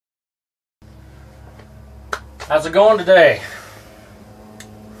How's it going today?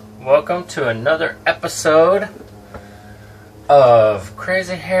 Welcome to another episode of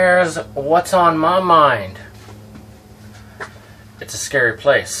Crazy Hair's What's on My Mind. It's a scary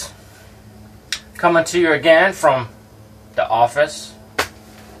place. Coming to you again from the office.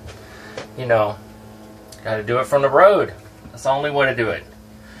 You know, gotta do it from the road. That's the only way to do it.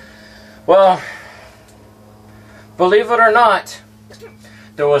 Well, believe it or not,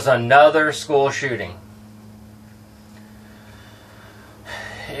 there was another school shooting.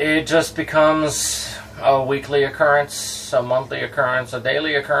 It just becomes a weekly occurrence, a monthly occurrence, a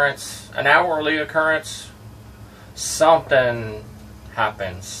daily occurrence, an hourly occurrence. Something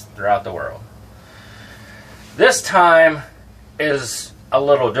happens throughout the world. This time is a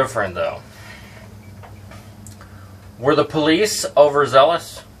little different though. Were the police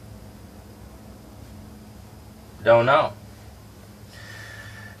overzealous? Don't know.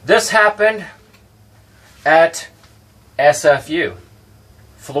 This happened at SFU,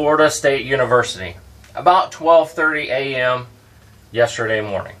 Florida State University, about 12:30 a.m. yesterday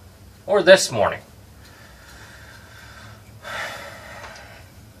morning, or this morning.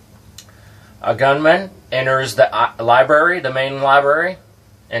 A gunman enters the library, the main library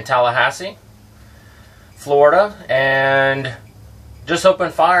in Tallahassee, Florida, and just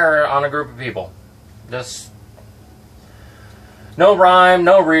opened fire on a group of people. Just no rhyme,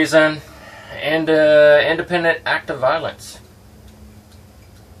 no reason, and independent act of violence.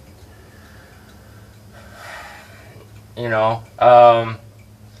 You know,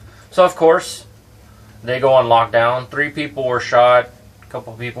 so of course, they go on lockdown. 3 people were shot, a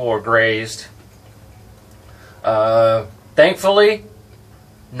couple people were grazed. Thankfully,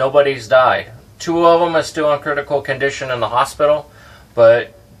 nobody's died. 2 of them are still in critical condition in the hospital,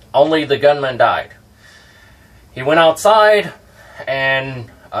 but only the gunman died. He went outside,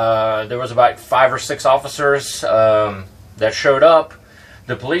 and there was about 5 or 6 officers that showed up.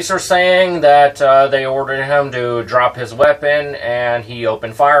 The police are saying that they ordered him to drop his weapon, and he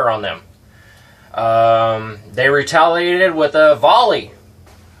opened fire on them. They retaliated with a volley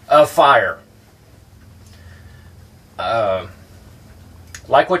of fire.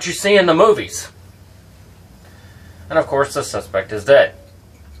 Like what you see in the movies. And of course the suspect is dead.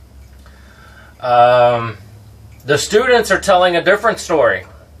 The students are telling a different story.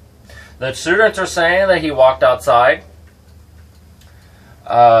 The students are saying that he walked outside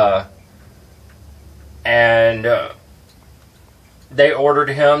and they ordered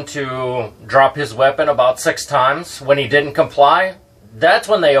him to drop his weapon about 6 times. When he didn't comply, that's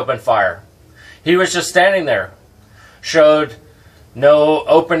when they opened fire. He was just standing there. Showed no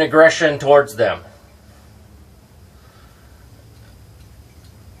open aggression towards them.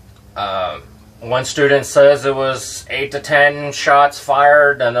 One student says it was 8 to 10 shots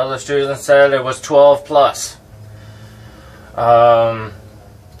fired. Another student said it was 12 plus.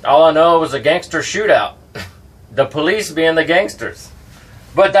 All I know was a gangster shootout. The police being the gangsters.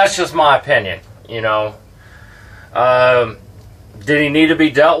 But that's just my opinion, you know. Did he need to be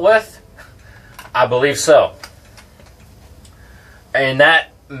dealt with? I believe so. In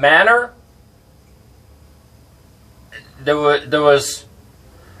that manner, there was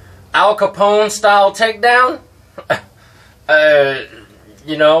Al Capone style takedown.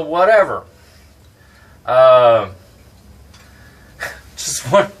 You know, whatever.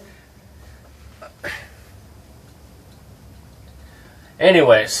 Just one.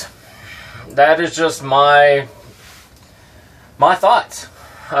 Anyways, that is just my thoughts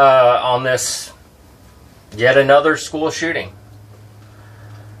on this yet another school shooting.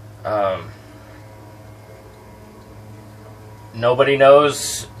 Nobody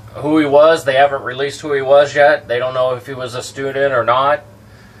knows who he was. They haven't released who he was yet. They don't know if he was a student or not.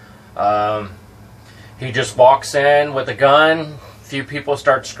 He just walks in with a gun. A few people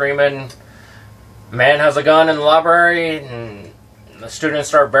start screaming, "Man has a gun in the library," and the students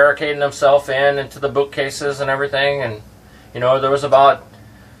start barricading themselves into the bookcases and everything. And you know, there was about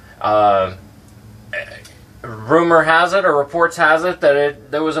rumor has it, or reports has it,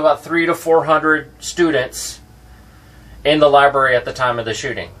 that there was about 300 to 400 students in the library at the time of the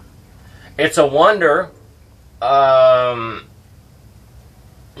shooting. It's a wonder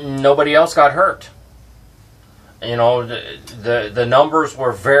nobody else got hurt. You know, the numbers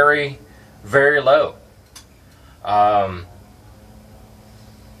were very, very low.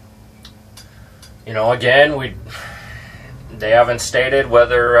 You know, again, they haven't stated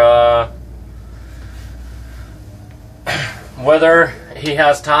whether he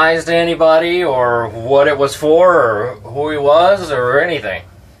has ties to anybody, or what it was for, or who he was, or anything.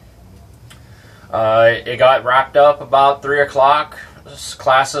 It got wrapped up about 3 o'clock.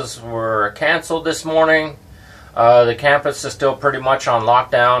 Classes were canceled this morning. The campus is still pretty much on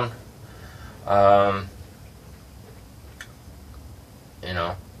lockdown. You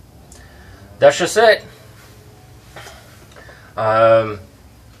know, that's just it.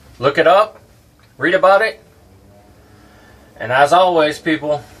 Look it up, read about it, and as always,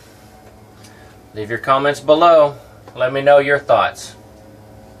 people, leave your comments below. Let me know your thoughts.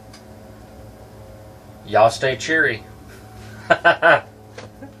 Y'all stay cheery. I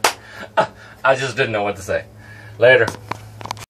just didn't know what to say. Later.